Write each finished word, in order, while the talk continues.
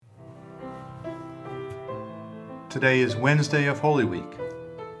Today is Wednesday of Holy Week,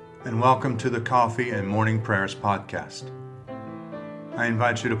 and welcome to the Coffee and Morning Prayers podcast. I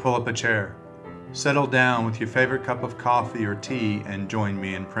invite you to pull up a chair, settle down with your favorite cup of coffee or tea, and join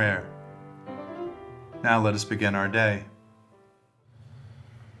me in prayer. Now let us begin our day.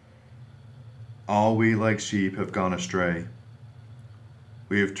 All we like sheep have gone astray.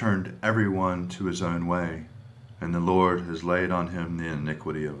 We have turned everyone to his own way, and the Lord has laid on him the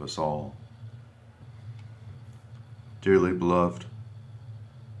iniquity of us all. Dearly beloved,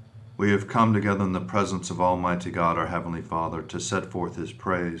 we have come together in the presence of Almighty God, our Heavenly Father, to set forth His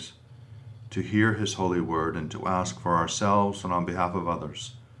praise, to hear His holy word, and to ask for ourselves and on behalf of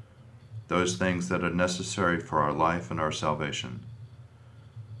others those things that are necessary for our life and our salvation,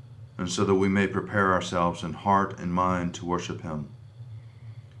 and so that we may prepare ourselves in heart and mind to worship Him.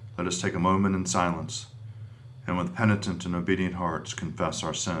 Let us take a moment in silence, and with penitent and obedient hearts confess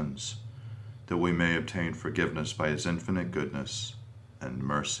our sins, that we may obtain forgiveness by His infinite goodness and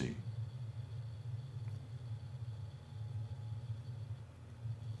mercy.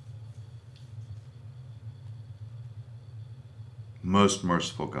 Most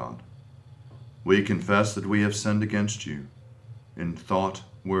merciful God, we confess that we have sinned against you in thought,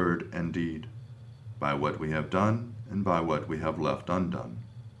 word, and deed, by what we have done and by what we have left undone.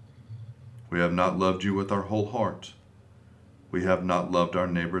 We have not loved you with our whole heart. We have not loved our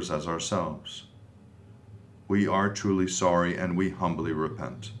neighbors as ourselves. We are truly sorry, and we humbly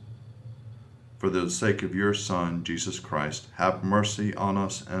repent. For the sake of your Son, Jesus Christ, have mercy on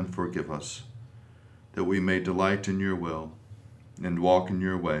us and forgive us, that we may delight in your will and walk in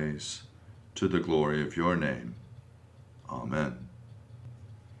your ways, to the glory of your name. Amen.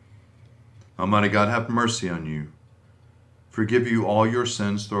 Almighty God, have mercy on you, forgive you all your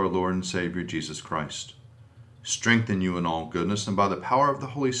sins through our Lord and Savior Jesus Christ, strengthen you in all goodness, and by the power of the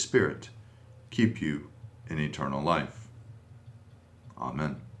Holy Spirit, keep you in eternal life.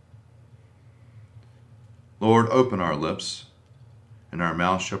 Amen. Lord, open our lips, and our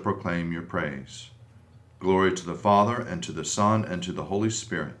mouth shall proclaim your praise. Glory to the Father, and to the Son, and to the Holy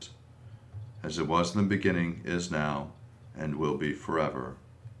Spirit, as it was in the beginning, is now, and will be forever.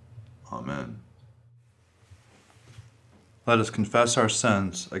 Amen. Let us confess our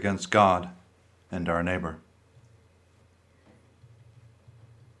sins against God and our neighbor.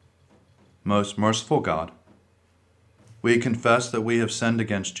 Most merciful God, we confess that we have sinned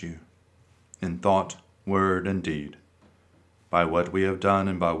against you in thought, word, and deed, by what we have done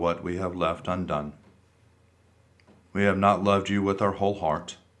and by what we have left undone. We have not loved you with our whole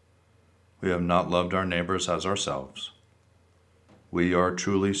heart. We have not loved our neighbors as ourselves. We are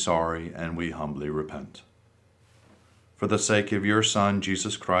truly sorry, and we humbly repent. For the sake of your Son,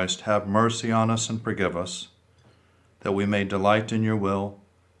 Jesus Christ, have mercy on us and forgive us, that we may delight in your will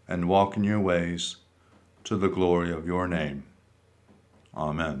and walk in your ways, to the glory of your name.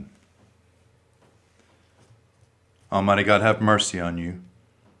 Amen. Almighty God, have mercy on you,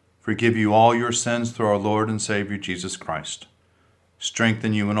 forgive you all your sins through our Lord and Savior Jesus Christ,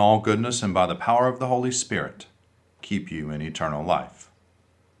 strengthen you in all goodness, and by the power of the Holy Spirit, keep you in eternal life.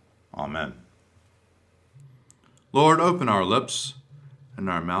 Amen. Lord, open our lips, and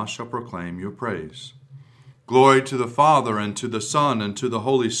our mouth shall proclaim your praise. Glory to the Father, and to the Son, and to the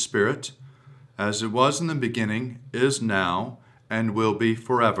Holy Spirit, as it was in the beginning, is now, and will be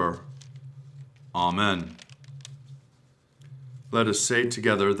forever. Amen. Let us say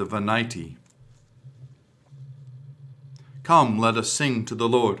together the Venite. Come, let us sing to the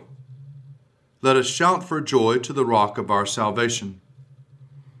Lord. Let us shout for joy to the rock of our salvation.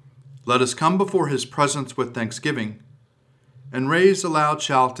 Let us come before his presence with thanksgiving, and raise a loud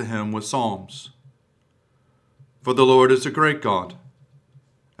shout to him with psalms. For the Lord is a great God,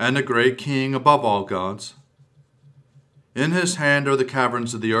 and a great King above all gods. In his hand are the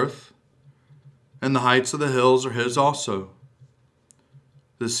caverns of the earth, and the heights of the hills are his also.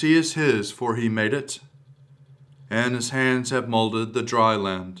 The sea is his, for he made it, and his hands have molded the dry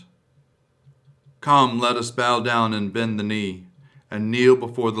land. Come, let us bow down and bend the knee, and kneel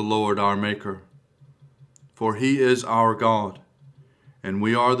before the Lord our Maker. For he is our God, and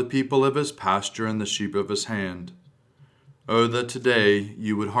we are the people of his pasture and the sheep of his hand. Oh, that today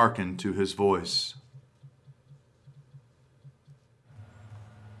you would hearken to his voice.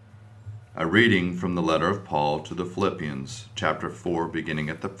 A reading from the letter of Paul to the Philippians, chapter 4, beginning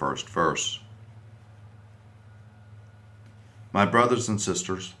at the first verse. My brothers and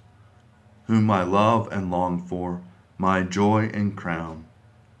sisters, whom I love and long for, my joy and crown,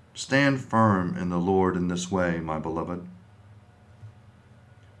 stand firm in the Lord in this way, my beloved.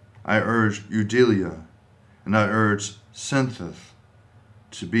 I urge Euodia and I urge Syntyche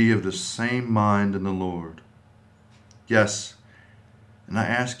to be of the same mind in the Lord. Yes, and I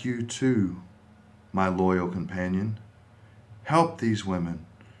ask you too, my loyal companion, help these women,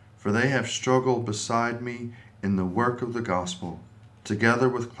 for they have struggled beside me in the work of the gospel, together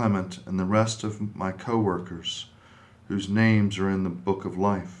with Clement and the rest of my co-workers, whose names are in the book of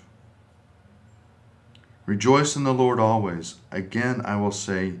life. Rejoice in the Lord always. Again I will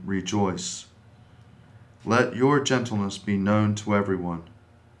say, rejoice. Let your gentleness be known to everyone.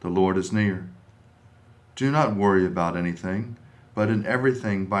 The Lord is near. Do not worry about anything, but in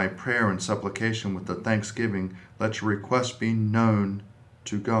everything by prayer and supplication with the thanksgiving, let your requests be known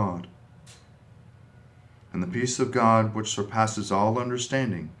to God. And the peace of God, which surpasses all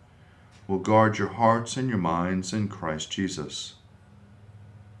understanding, will guard your hearts and your minds in Christ Jesus.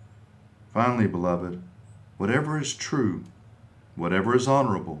 Finally, beloved, whatever is true, whatever is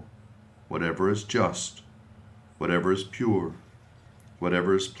honorable, whatever is just, whatever is pure,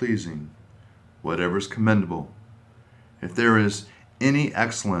 whatever is pleasing, whatever is commendable, if there is any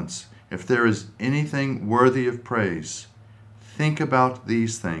excellence, if there is anything worthy of praise, think about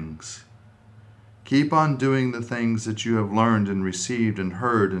these things. Keep on doing the things that you have learned and received and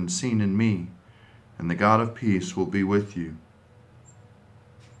heard and seen in me, and the God of peace will be with you.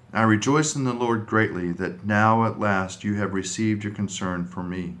 I rejoice in the Lord greatly that now at last you have received your concern for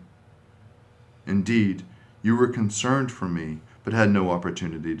me. Indeed, you were concerned for me, but had no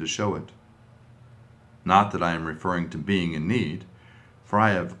opportunity to show it. Not that I am referring to being in need, for I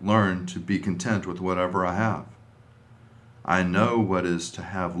have learned to be content with whatever I have. I know what it is to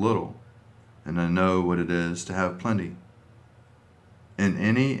have little, and I know what it is to have plenty. In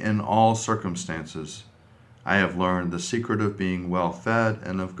any and all circumstances, I have learned the secret of being well fed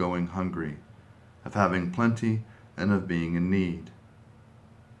and of going hungry, of having plenty and of being in need.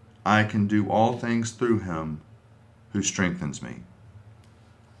 I can do all things through him who strengthens me.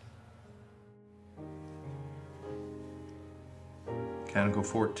 Canticle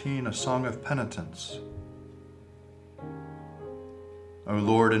 14, a song of penitence. O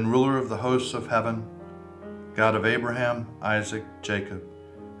Lord and ruler of the hosts of heaven, God of Abraham, Isaac, Jacob,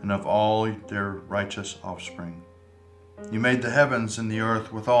 and of all their righteous offspring, you made the heavens and the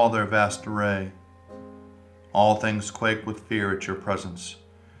earth with all their vast array. All things quake with fear at your presence.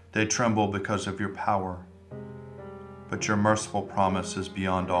 They tremble because of your power. But your merciful promise is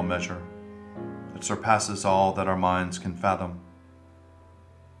beyond all measure. It surpasses all that our minds can fathom.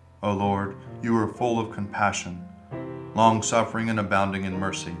 O Lord, you are full of compassion, long-suffering and abounding in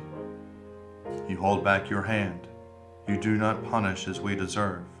mercy. You hold back your hand. You do not punish as we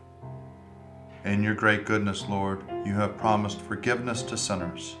deserve. In your great goodness, Lord, you have promised forgiveness to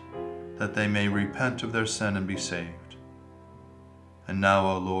sinners, that they may repent of their sin and be saved. And now,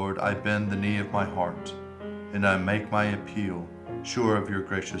 O Lord, I bend the knee of my heart, and I make my appeal, sure of your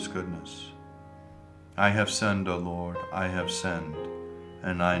gracious goodness. I have sinned, O Lord, I have sinned,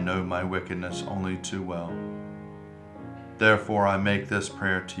 and I know my wickedness only too well. Therefore I make this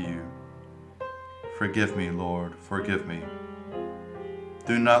prayer to you. Forgive me, Lord, forgive me.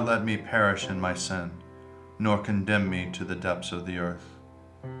 Do not let me perish in my sin, nor condemn me to the depths of the earth.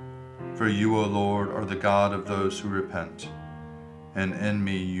 For you, O Lord, are the God of those who repent, and in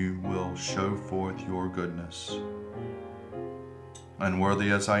me you will show forth your goodness.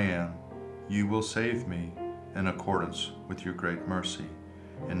 Unworthy as I am, you will save me in accordance with your great mercy,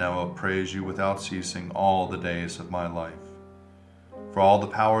 and I will praise you without ceasing all the days of my life. For all the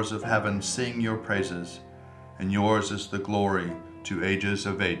powers of heaven sing your praises, and yours is the glory to ages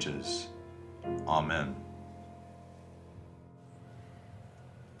of ages. Amen.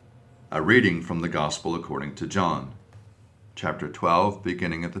 A reading from the Gospel according to John, chapter 12,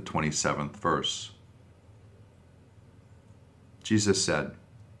 beginning at the 27th verse. Jesus said,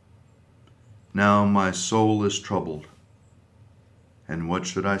 "Now my soul is troubled. And what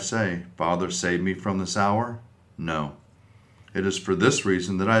should I say? Father, save me from this hour? No. It is for this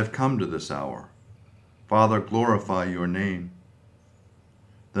reason that I have come to this hour. Father, glorify your name."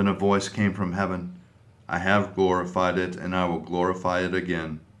 Then a voice came from heaven, "I have glorified it, and I will glorify it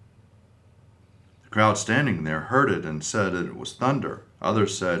again." The crowd standing there heard it and said it was thunder.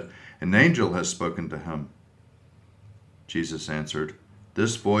 Others said, "An angel has spoken to him." Jesus answered,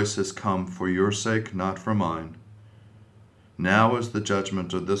 "This voice has come for your sake, not for mine. Now is the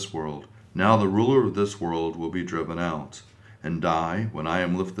judgment of this world. Now the ruler of this world will be driven out. And I, when I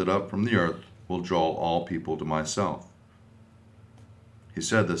am lifted up from the earth, will draw all people to myself." He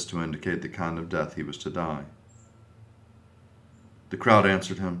said this to indicate the kind of death he was to die. The crowd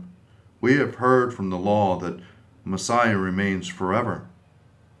answered him, "We have heard from the law that Messiah remains forever.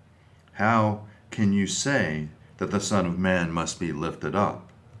 How can you say that the Son of Man must be lifted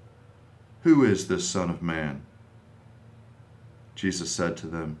up? Who is this Son of Man?" Jesus said to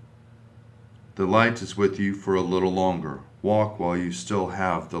them, "The light is with you for a little longer. Walk while you still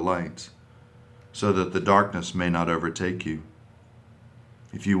have the light, so that the darkness may not overtake you.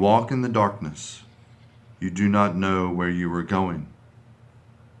 If you walk in the darkness, you do not know where you are going.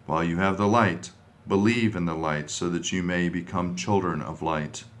 While you have the light, believe in the light, so that you may become children of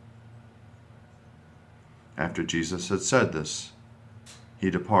light." After Jesus had said this, he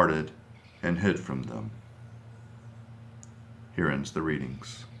departed and hid from them. Here ends the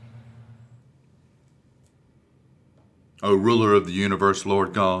readings. O ruler of the universe,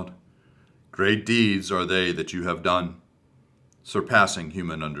 Lord God, great deeds are they that you have done, surpassing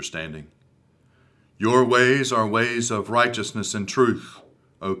human understanding. Your ways are ways of righteousness and truth,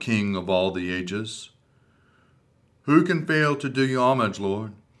 O King of all the ages. Who can fail to do you homage,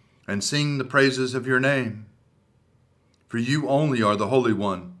 Lord, and sing the praises of your name? For you only are the Holy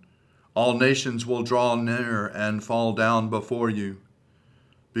One. All nations will draw near and fall down before you,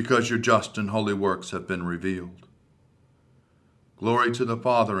 because your just and holy works have been revealed. Glory to the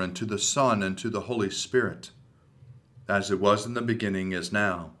Father, and to the Son, and to the Holy Spirit, as it was in the beginning, is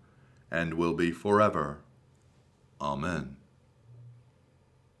now, and will be forever. Amen.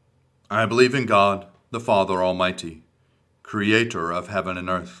 I believe in God, the Father Almighty, creator of heaven and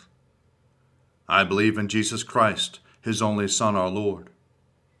earth. I believe in Jesus Christ, his only Son, our Lord.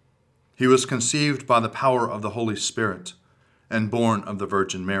 He was conceived by the power of the Holy Spirit, and born of the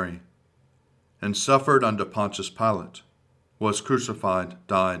Virgin Mary, and suffered under Pontius Pilate, was crucified,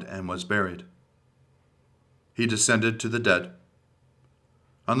 died, and was buried. He descended to the dead.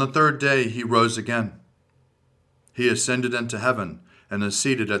 On the third day he rose again. He ascended into heaven, and is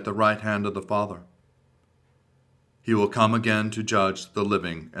seated at the right hand of the Father. He will come again to judge the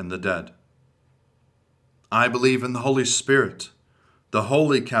living and the dead. I believe in the Holy Spirit, the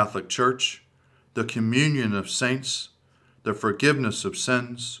Holy Catholic Church, the communion of saints, the forgiveness of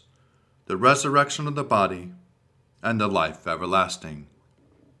sins, the resurrection of the body, and the life everlasting.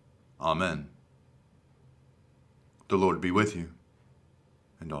 Amen. The Lord be with you,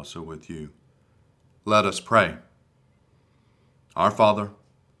 and also with you. Let us pray. Our Father,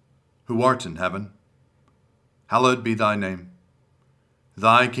 who art in heaven, hallowed be thy name.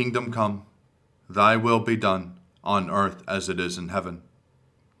 Thy kingdom come, thy will be done, on earth as it is in heaven.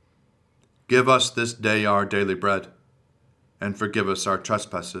 Give us this day our daily bread, and forgive us our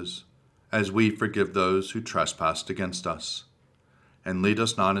trespasses, as we forgive those who trespass against us. And lead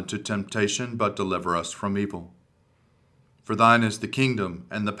us not into temptation, but deliver us from evil. For thine is the kingdom,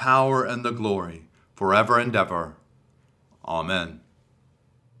 and the power, and the glory, forever and ever. Amen.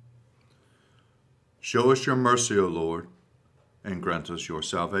 Show us your mercy, O Lord, and grant us your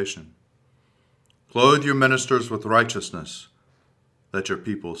salvation. Clothe your ministers with righteousness. Let your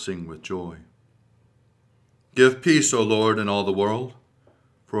people sing with joy. Give peace, O Lord, in all the world,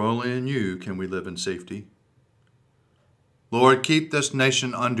 for only in you can we live in safety. Lord, keep this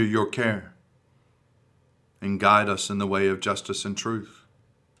nation under your care, and guide us in the way of justice and truth.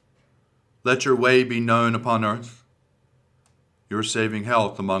 Let your way be known upon earth, your saving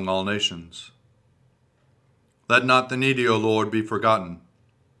health among all nations. Let not the needy, O Lord, be forgotten,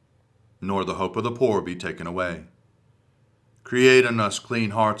 nor the hope of the poor be taken away. Create in us clean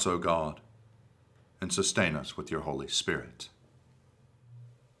hearts, O God, and sustain us with your Holy Spirit.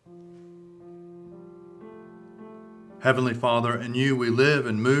 Heavenly Father, in you we live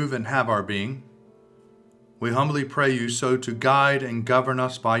and move and have our being. We humbly pray you so to guide and govern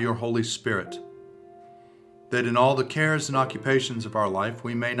us by your Holy Spirit, that in all the cares and occupations of our life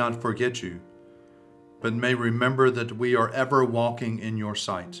we may not forget you, but may remember that we are ever walking in your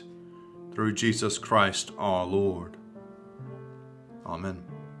sight, through Jesus Christ our Lord. Amen.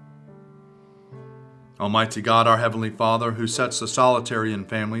 Almighty God, our Heavenly Father, who sets the solitary in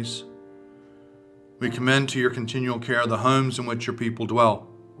families, we commend to your continual care the homes in which your people dwell.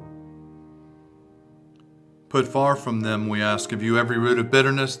 Put far from them, we ask of you, every root of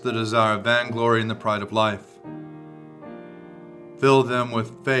bitterness, the desire of vainglory, and the pride of life. Fill them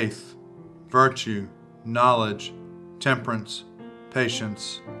with faith, virtue, knowledge, temperance,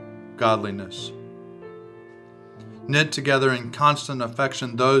 patience, godliness. Knit together in constant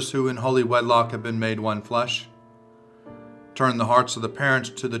affection those who in holy wedlock have been made one flesh. Turn the hearts of the parents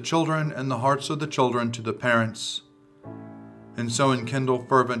to the children, and the hearts of the children to the parents, and so enkindle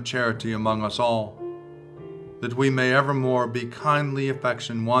fervent charity among us all, that we may evermore be kindly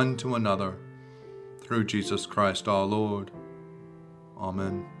affection one to another, through Jesus Christ our Lord.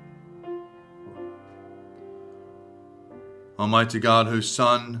 Amen. Almighty God, whose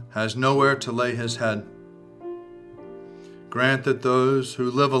Son has nowhere to lay his head, grant that those who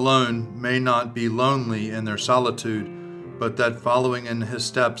live alone may not be lonely in their solitude, but that following in his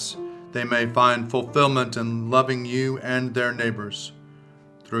steps, they may find fulfillment in loving you and their neighbors.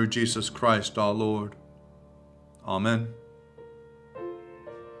 Through Jesus Christ our Lord. Amen.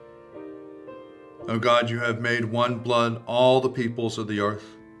 O God, you have made one blood all the peoples of the earth,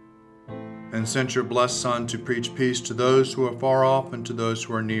 and sent your blessed Son to preach peace to those who are far off and to those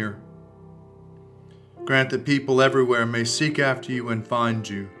who are near. Grant that people everywhere may seek after you and find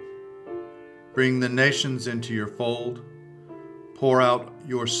you. Bring the nations into your fold. Pour out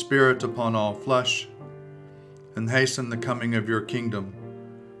your Spirit upon all flesh, and hasten the coming of your kingdom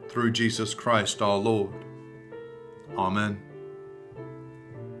through Jesus Christ our Lord. Amen.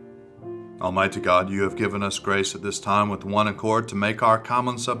 Almighty God, you have given us grace at this time with one accord to make our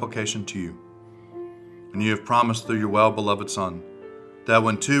common supplication to you. And you have promised through your well-beloved Son that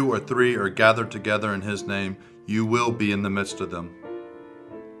when 2 or 3 are gathered together in his name, you will be in the midst of them.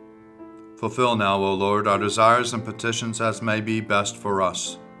 Fulfill now, O Lord, our desires and petitions as may be best for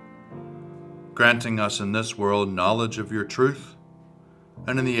us, granting us in this world knowledge of your truth,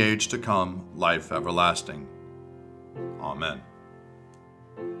 and in the age to come, life everlasting. Amen.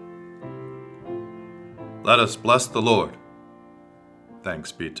 Let us bless the Lord.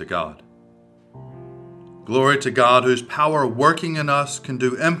 Thanks be to God. Glory to God, whose power working in us can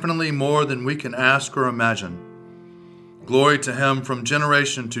do infinitely more than we can ask or imagine. Glory to him from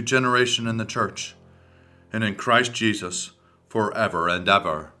generation to generation in the church, and in Christ Jesus forever and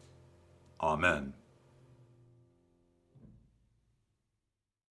ever. Amen.